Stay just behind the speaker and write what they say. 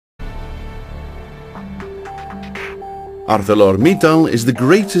ArcelorMittal is the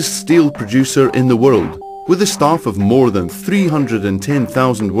greatest steel producer in the world, with a staff of more than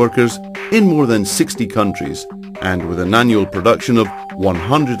 310,000 workers in more than 60 countries, and with an annual production of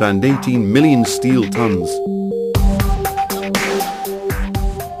 118 million steel tons.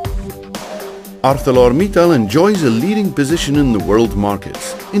 ArcelorMittal enjoys a leading position in the world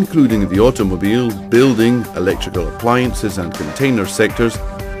markets, including the automobile, building, electrical appliances and container sectors,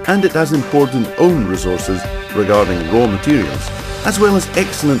 and it has important own resources regarding raw materials, as well as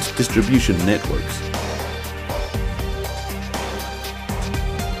excellent distribution networks.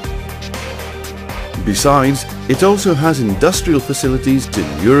 Besides, it also has industrial facilities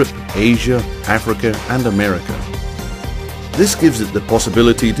in Europe, Asia, Africa and America. This gives it the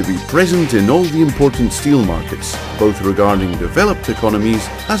possibility to be present in all the important steel markets, both regarding developed economies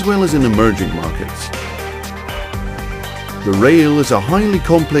as well as in emerging markets. The rail is a highly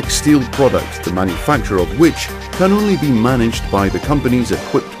complex steel product, the manufacture of which can only be managed by the companies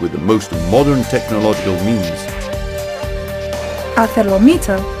equipped with the most modern technological means.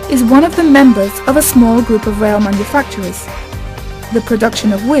 ArcelorMittal is one of the members of a small group of rail manufacturers, the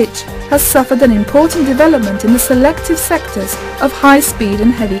production of which has suffered an important development in the selective sectors of high-speed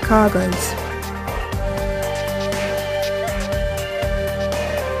and heavy cargoes.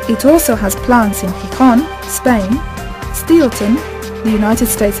 It also has plants in Gijón, Spain, Steelton, the United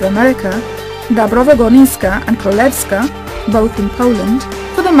States of America, Dąbrowa Górnicza and Królewska, both in Poland,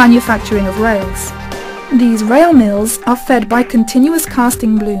 for the manufacturing of rails. These rail mills are fed by continuous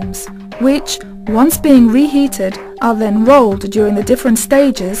casting blooms, which, once being reheated, are then rolled during the different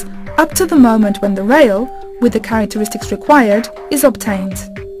stages up to the moment when the rail, with the characteristics required, is obtained.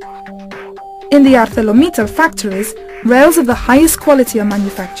 In the ArcelorMittal factories, rails of the highest quality are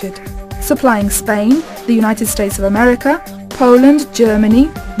manufactured, supplying Spain, the United States of America, Poland, Germany,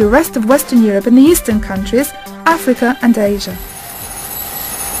 the rest of Western Europe and the Eastern countries, Africa and Asia.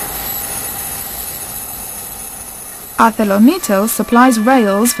 ArcelorMittal supplies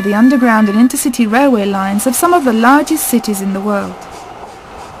rails for the underground and intercity railway lines of some of the largest cities in the world.